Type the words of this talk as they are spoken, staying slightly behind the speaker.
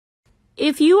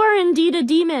If you are indeed a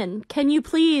demon, can you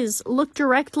please look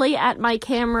directly at my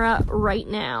camera right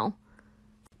now?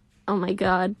 Oh my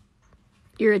god.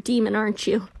 You're a demon, aren't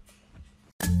you?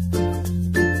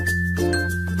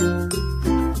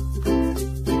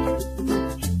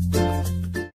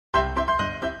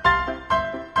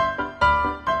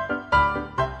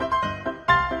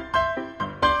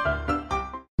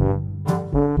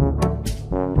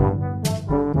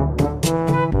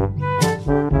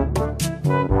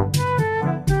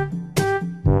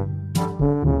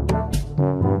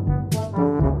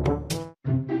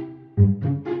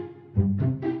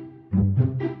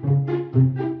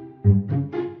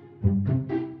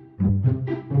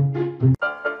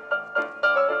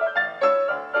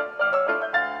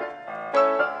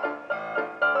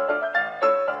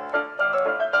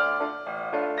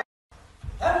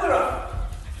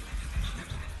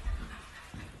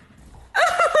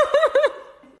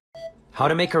 How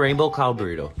to make a rainbow cloud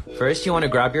burrito. First, you want to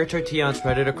grab your tortilla and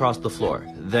spread it across the floor.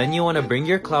 Then you want to bring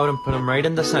your cloud and put him right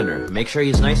in the center. Make sure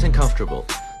he's nice and comfortable.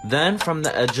 Then, from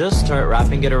the edges, start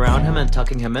wrapping it around him and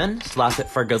tucking him in. Slap it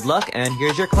for good luck, and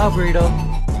here's your cloud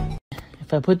burrito.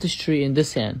 If I put this tree in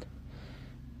this hand,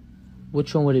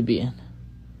 which one would it be in?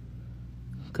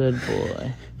 Good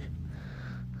boy.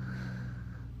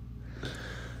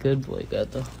 Good boy,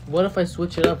 Gato. What if I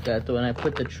switch it up, Gato, and I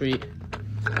put the tree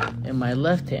in my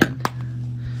left hand?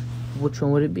 Which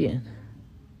one would it be in?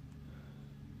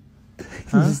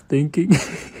 Huh? Just thinking.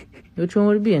 Which one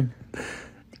would it be in?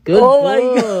 Good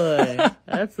boy.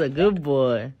 That's a good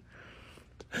boy.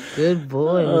 Good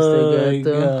boy, Mr.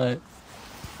 Gato. Oh my god.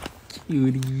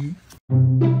 Cutie.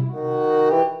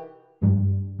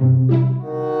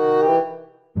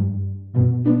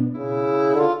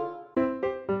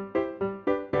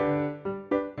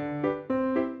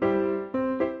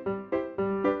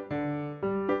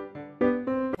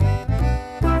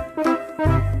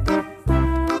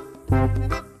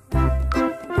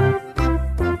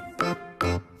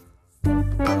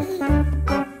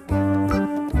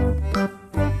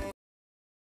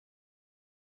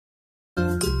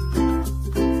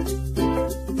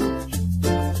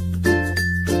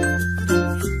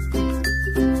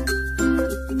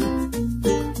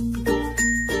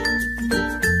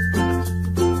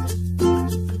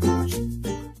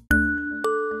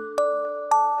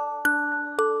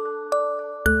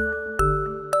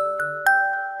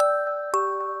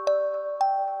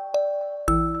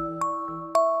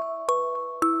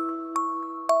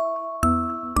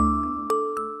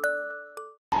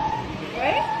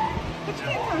 Put your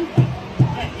pants on.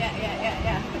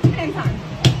 Yeah. Put your pants on.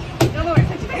 No worries,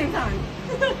 put your pants on.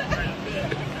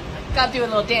 Gotta do a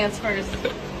little dance first.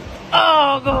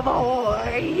 Oh, good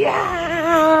boy.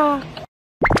 Yeah.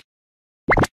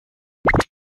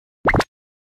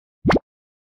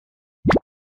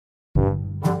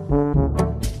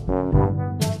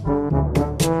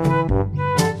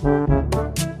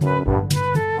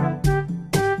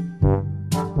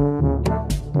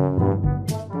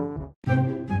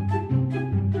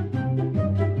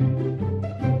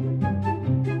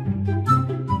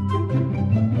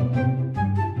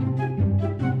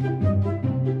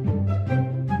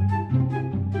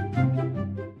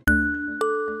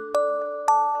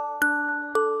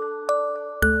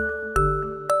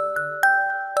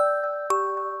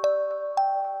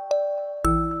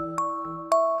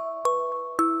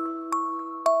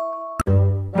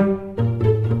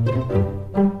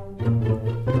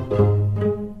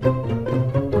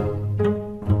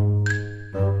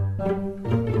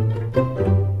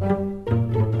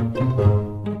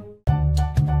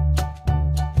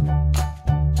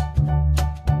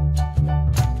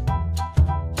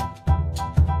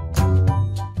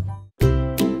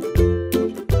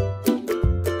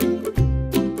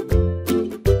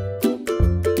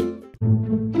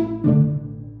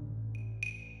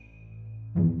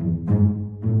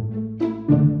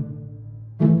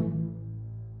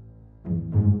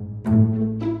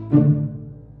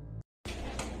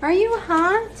 Are you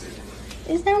hot?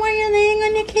 Is that why you're laying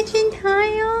on the kitchen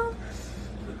tile?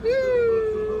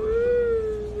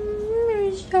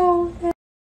 You're so bad.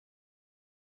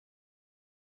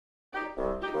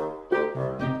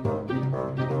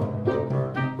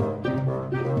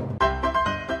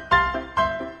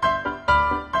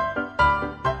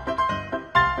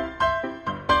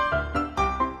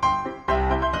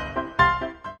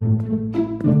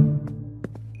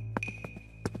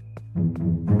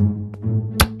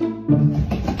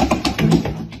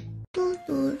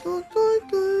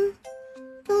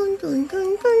 Dun dun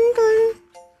dun dun dun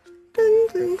dun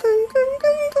dun dun dun.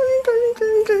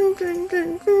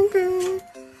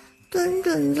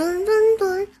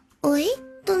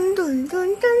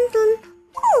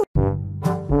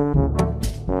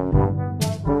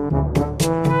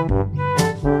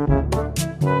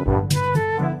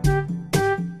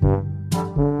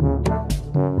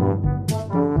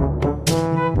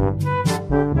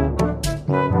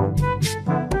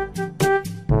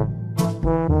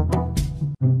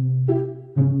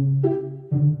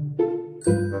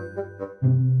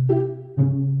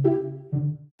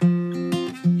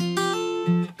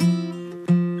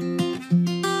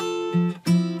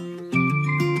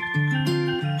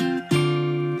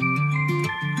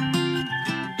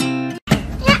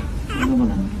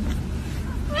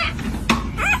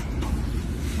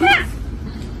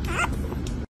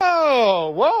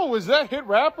 hit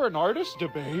rapper and artist,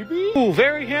 DaBaby. Ooh,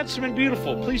 very handsome and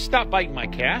beautiful. Please stop biting my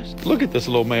cast. Look at this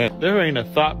little man. There ain't a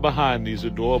thought behind these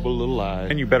adorable little eyes.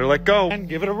 And you better let go and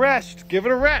give it a rest. Give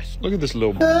it a rest. Look at this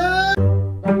little...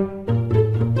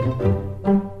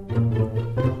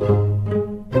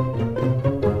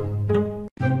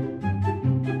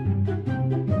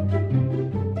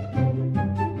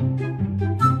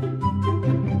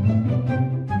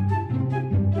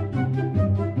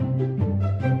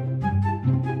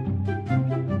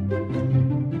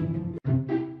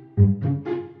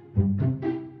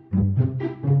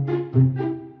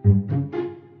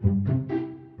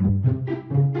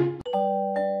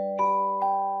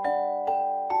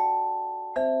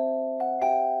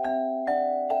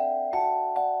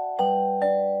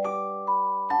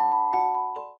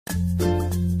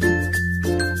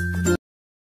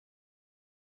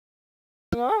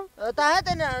 ताहे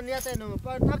ते निया ते नु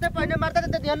थपते पहले मारता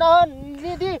ते ध्यान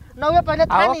नी दी नवे पहले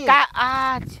थानी का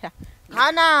अच्छा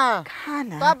खाना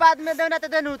खाना तब बाद में देना ते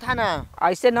देनु थाना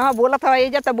ऐसे ना बोला था ये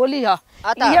जब बोली है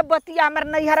ये बतिया हमर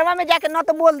नैहरवा में जाके न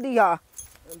तो बोल दी है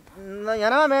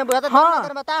नैहरवा में बता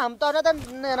हाँ। बता हम तो न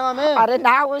नैहरवा में अरे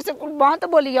ना वैसे कुछ बहुत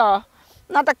बोली है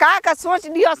ना तो का सोच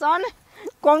दिया सन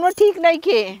कोनो ठीक नहीं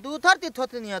के दूथर ती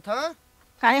थोत नहीं था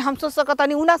काहे हम सोच सकत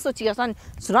नहीं उना सोचिए सन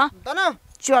सुना त न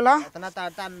चलो इतना तार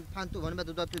फांतू भन में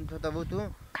दूध तब तू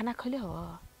खाना खले हो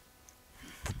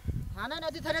खाना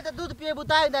नदी थने तो दूध पिए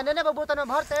बुताई देने ने बोतल में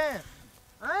भरते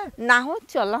हैं ना हो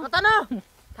चलो त न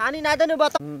थानी ना देनु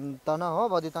बता त न हो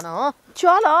बदी त न हो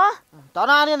चलो त न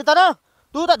आनी त न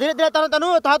तू त धीरे धीरे तन तनु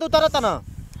था तू तर तन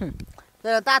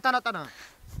ता तन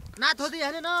ना थोदी है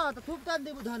न त थुप तन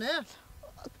दे बुधने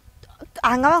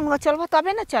आंगवा चलबो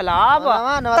तबे न चलब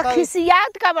त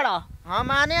खिसियात का बड़ा हां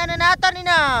माने ने ना तनी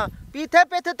ना पीथे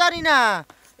पेथे तनी ना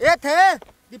ए थे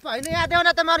दी पहले याद हो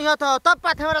ना त मरिया था तब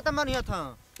पाथे वाला त मरिया था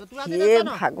तो तू आदे हे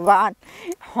भगवान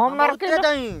हमर के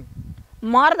दई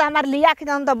मर्द हमार लिया के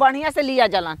हम तो बढ़िया से लिया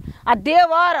जलन आ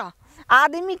देवर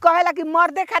आदमी कहेला कि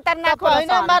मर्दे खतरनाक होला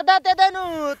पहले मर्दा ते देनु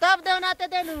तब देवना ते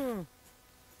देनु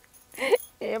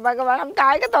ए भगवान हम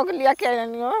काहे के तो लिया के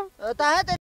नहीं हो ताहे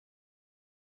ते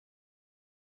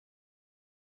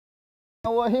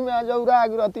वही में जौरा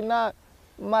गिरती ना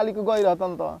मालिक गई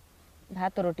रहतन तो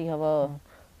भात रोटी हबो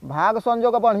भाग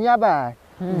संजोग बढ़िया बा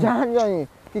जान जाई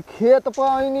कि खेत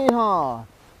पाइनी हां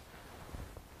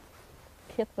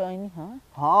खेत पाइनी हां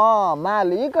हां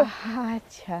मालिक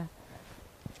अच्छा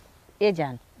ए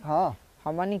जान हां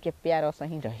हमनी के प्यार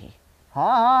सही रही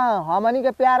हां हमनी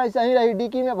के प्यार ऐसे ही रही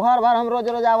डिकी में भर भर हम रोज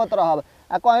रोज आवत रहब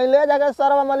आ कहीं ले जाके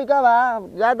सरवा मालिका बा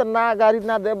जात ना गाड़ी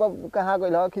ना देब कहां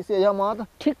गइल खिसिया मत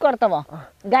ठीक करतब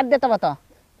गाड़ देतब त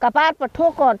कपार पर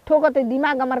ठोकत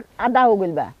दिमाग हमर आधा हो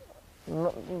गइल बा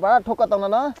बड़ा ठोकत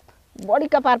ना बड़ी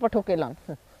कपार पर ठोकेलन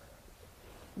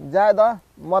जाय द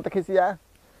मत खिसिया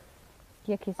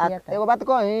के खिसिया त एगो बात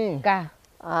कही का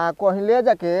कहीं ले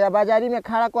जाके बाजारी में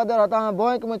खड़ा कर दे रहता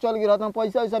बैंक में चल गई रहता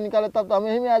पैसा वैसा निकाले तब तो हम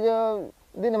यही में आज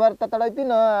दिन भर तड़ती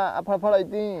ना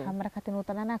फड़फड़ती हमरा खातिर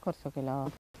उतना ना कर सकेला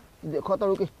देखो तो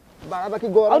रुकी बड़ा बाकी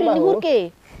गोरा और निहुर के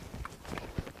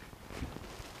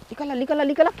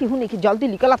निकला क्यों नहीं कि जल्दी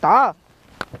निकला था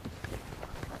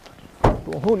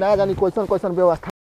तू ना जानी क्वेश्चन व्यवस्था